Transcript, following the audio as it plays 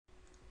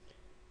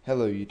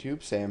Hello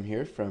YouTube, Sam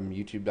here from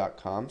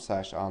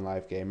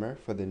youtube.com/onlivegamer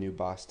for the new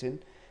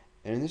Boston,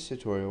 and in this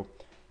tutorial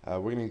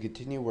we're going to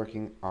continue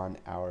working on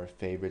our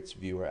favorites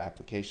viewer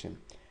application.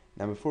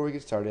 Now before we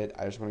get started,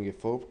 I just want to give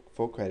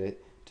full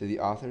credit to the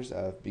authors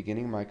of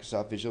Beginning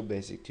Microsoft Visual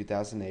Basic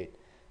 2008.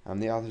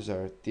 The authors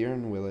are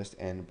Theron Willis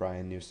and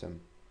Brian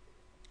Newsom.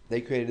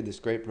 They created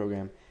this great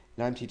program,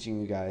 and I'm teaching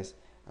you guys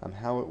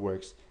how it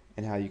works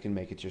and how you can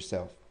make it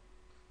yourself.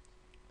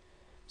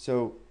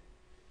 So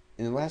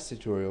in the last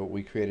tutorial,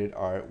 we created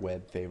our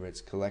web favorites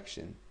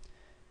collection.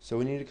 So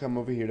we need to come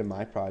over here to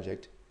my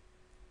project,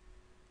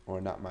 or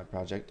not my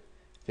project,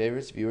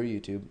 favorites viewer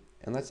YouTube,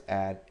 and let's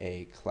add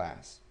a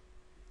class.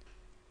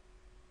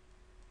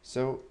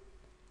 So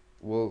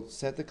we'll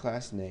set the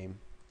class name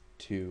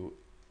to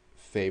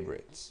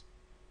favorites.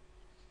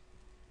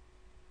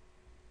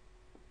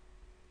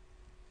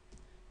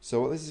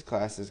 So what this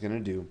class is going to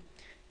do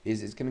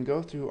is it's going to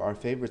go through our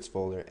favorites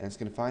folder, and it's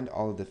going to find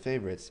all of the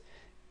favorites,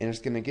 and it's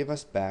going to give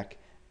us back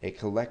a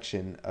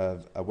collection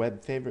of a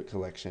web favorite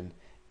collection,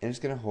 and it's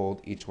going to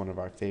hold each one of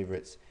our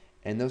favorites,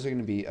 and those are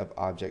going to be of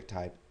object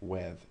type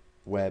web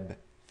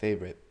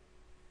favorite.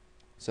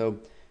 So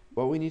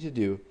what we need to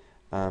do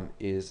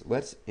is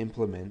let's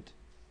implement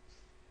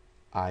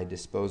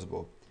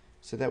IDisposable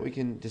so that we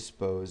can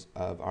dispose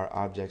of our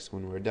objects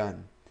when we're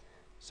done.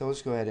 So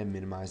let's go ahead and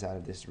minimize out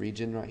of this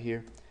region right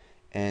here,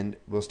 and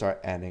we'll start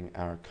adding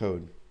our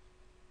code.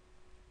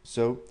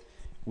 So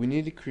we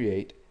need to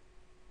create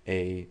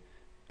an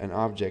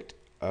object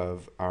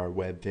of our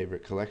web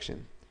favorite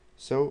collection.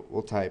 So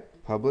we'll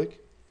type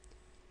public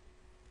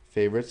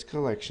favorites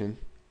collection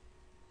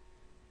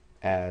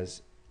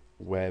as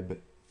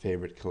web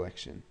favorite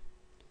collection.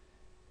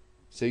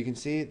 So you can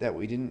see that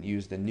we didn't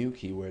use the new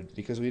keyword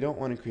because we don't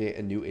want to create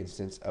a new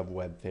instance of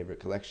web favorite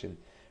collection.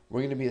 We're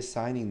going to be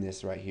assigning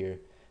this right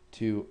here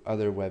to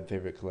other web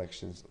favorite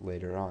collections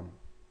later on.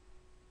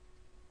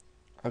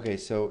 Okay,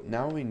 so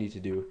now what we need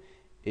to do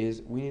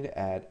is we need to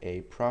add a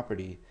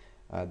property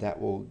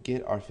that will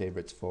get our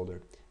favorites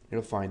folder.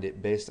 It'll find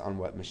it based on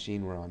what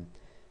machine we're on.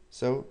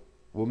 So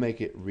we'll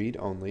make it read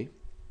only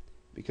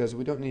because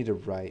we don't need to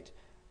write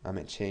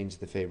and change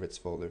the favorites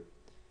folder.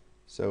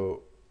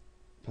 So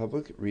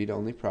public read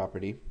only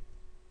property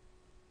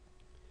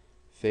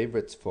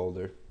favorites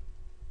folder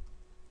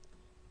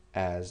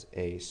as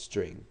a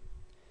string.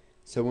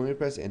 So when we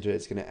press enter,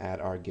 it's going to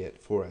add our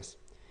get for us.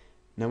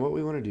 Now what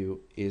we want to do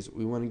is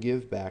we want to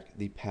give back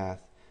the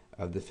path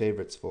of the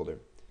favorites folder.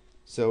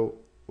 So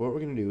what we're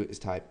going to do is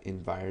type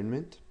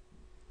environment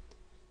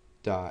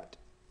dot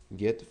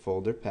get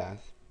folder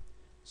path.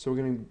 So we're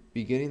going to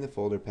be getting the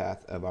folder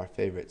path of our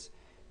favorites.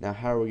 Now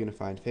how are we going to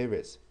find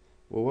favorites?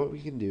 Well, what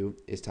we can do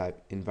is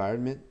type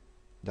environment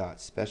dot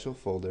special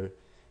folder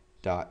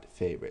dot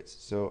favorites.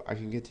 So I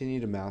can continue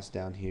to mouse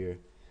down here,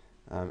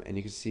 and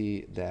you can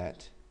see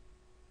that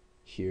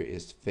here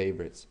is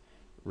favorites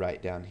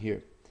right down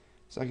here.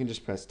 So I can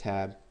just press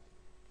tab,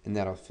 and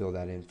that'll fill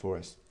that in for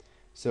us.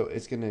 So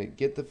it's going to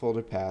get the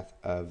folder path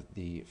of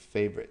the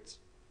favorites.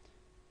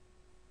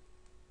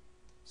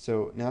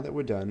 So now that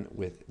we're done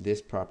with this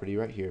property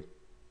right here,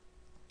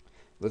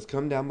 let's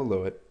come down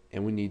below it,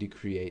 and we need to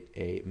create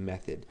a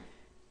method.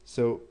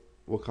 So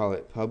we'll call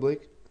it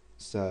public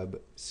sub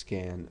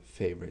scan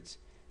favorites.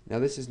 Now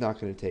this is not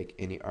going to take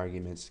any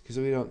arguments because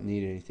we don't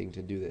need anything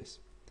to do this.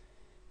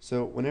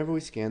 So whenever we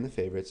scan the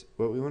favorites,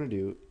 what we want to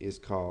do is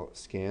call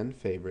scan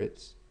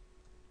favorites,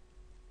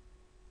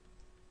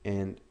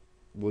 and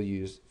we'll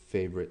use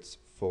favorites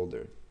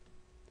folder.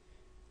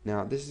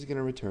 Now this is going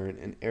to return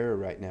an error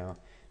right now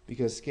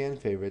because scan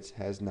favorites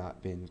has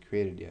not been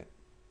created yet.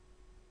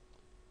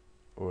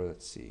 Or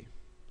let's see.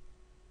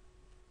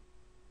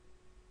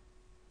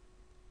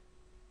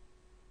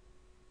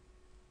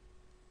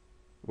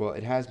 Well,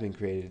 it has been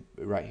created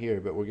right here,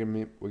 but we're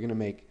gonna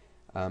make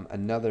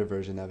another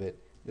version of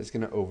it that's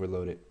gonna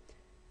overload it.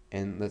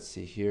 And let's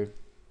see here.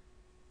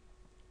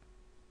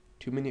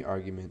 Too many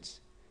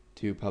arguments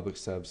to public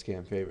sub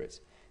scan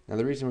favorites. Now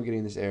the reason we're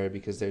getting this error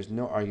because there's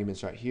no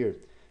arguments right here.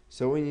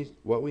 So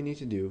what we need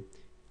to do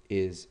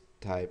is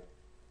type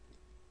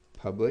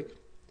public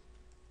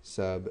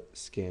sub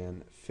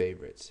scan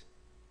favorites.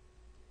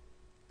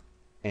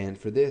 And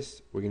for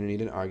this, we're going to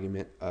need an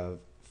argument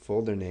of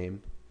folder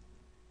name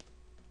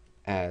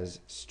as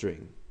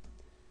string.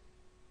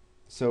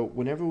 So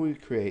whenever we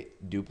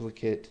create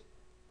duplicate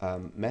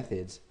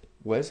methods,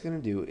 what it's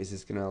going to do is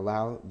it's going to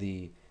allow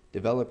the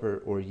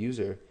developer or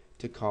user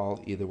to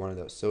call either one of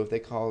those. So if they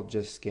call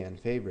just scan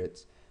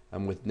favorites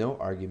with no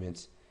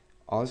arguments,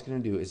 all it's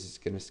going to do is it's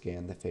going to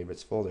scan the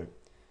favorites folder.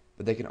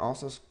 But they can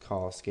also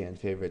call scan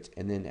favorites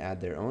and then add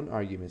their own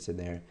arguments in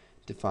there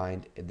to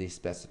find the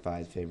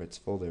specified favorites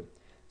folder.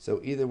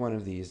 So either one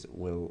of these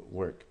will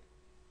work.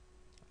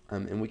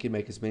 And we can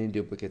make as many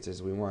duplicates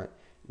as we want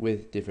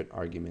with different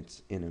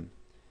arguments in them.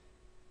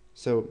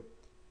 So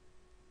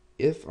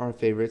if our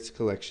favorites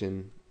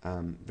collection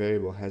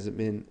variable hasn't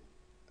been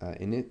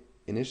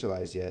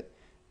initialized yet,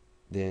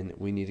 then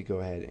we need to go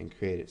ahead and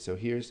create it. So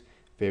here's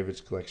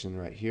favorites collection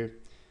right here.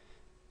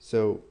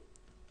 So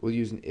we'll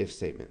use an if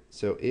statement.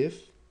 So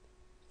if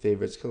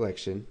favorites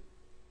collection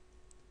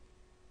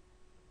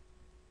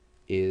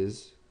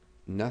is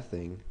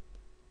nothing,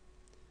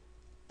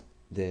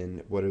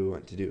 then what do we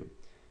want to do?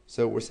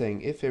 So we're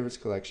saying if favorites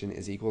collection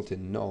is equal to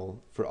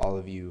null for all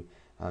of you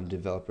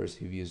developers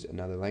who've used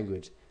another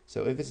language.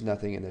 So if it's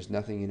nothing and there's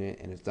nothing in it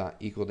and it's not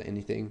equal to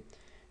anything,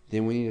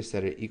 then we need to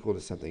set it equal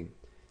to something.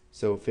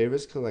 So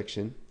favorites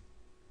collection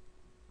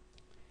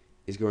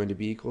is going to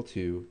be equal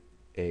to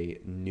a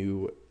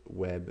new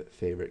web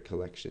favorite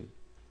collection.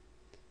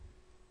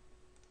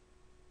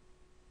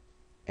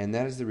 And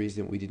that is the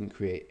reason we didn't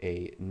create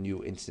a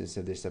new instance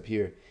of this up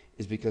here,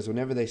 is because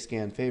whenever they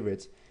scan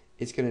favorites,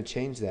 it's going to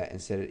change that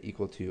and set it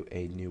equal to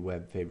a new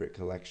web favorite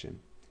collection.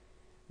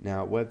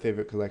 Now, web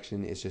favorite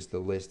collection is just the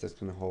list that's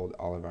going to hold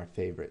all of our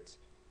favorites.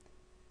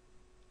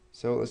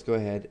 So let's go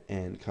ahead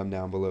and come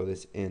down below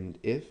this end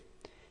if.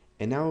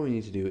 And now what we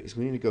need to do is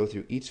we need to go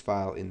through each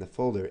file in the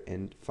folder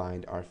and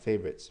find our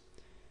favorites.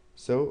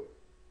 So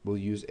we'll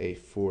use a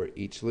for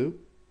each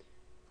loop,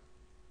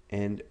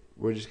 and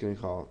we're just going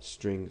to call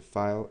string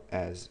file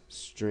as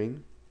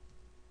string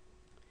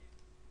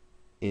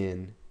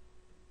in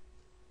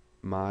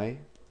my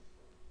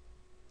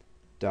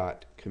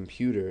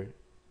 .computer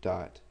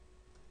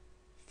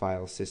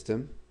 .file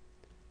system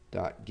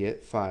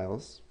 .get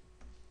files,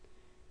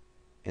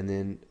 and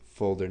then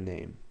folder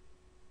name.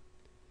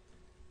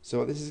 So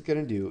what this is going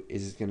to do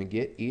is it's going to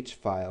get each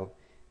file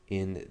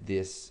in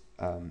this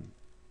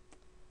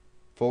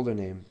folder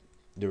name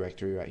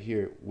directory right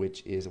here,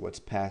 which is what's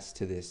passed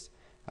to this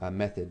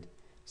method.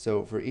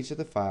 So for each of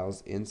the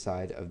files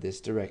inside of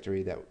this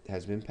directory that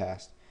has been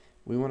passed,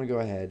 we want to go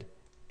ahead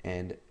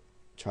and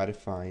try to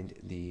find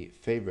the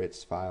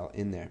favorites file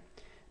in there.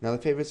 Now the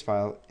favorites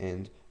file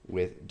ends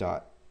with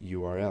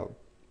 .url.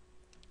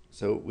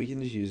 So we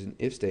can just use an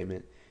if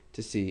statement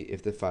to see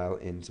if the file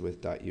ends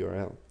with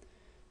 .url.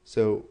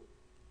 So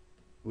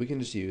we can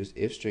just use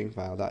if string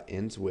file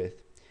 .ends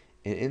with,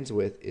 and ends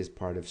with is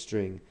part of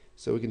string,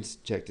 so we can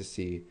check to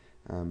see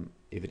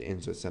if it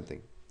ends with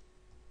something.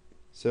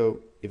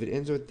 So if it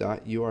ends with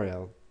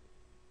 .url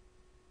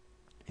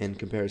and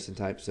comparison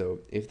type, so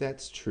if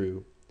that's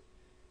true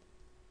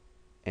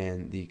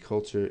and the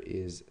culture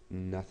is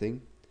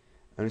nothing,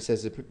 and it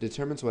says it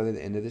determines whether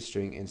the end of the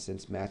string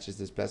instance matches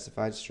the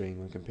specified string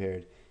when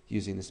compared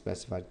using the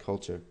specified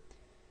culture.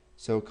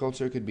 So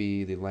culture could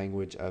be the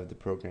language of the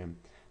program.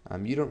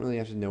 You don't really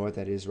have to know what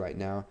that is right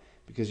now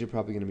because you're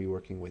probably going to be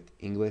working with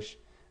English.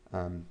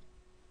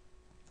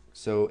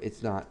 So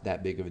it's not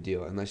that big of a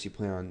deal unless you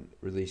plan on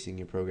releasing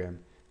your program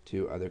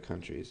to other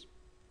countries.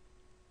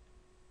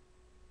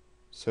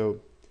 So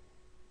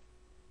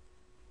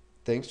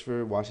thanks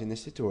for watching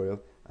this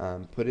tutorial.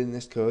 Put in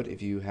this code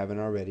if you haven't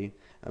already.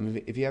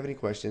 If you have any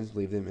questions,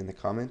 leave them in the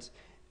comments.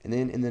 And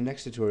then in the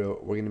next tutorial,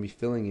 we're going to be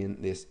filling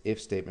in this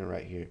if statement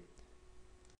right here.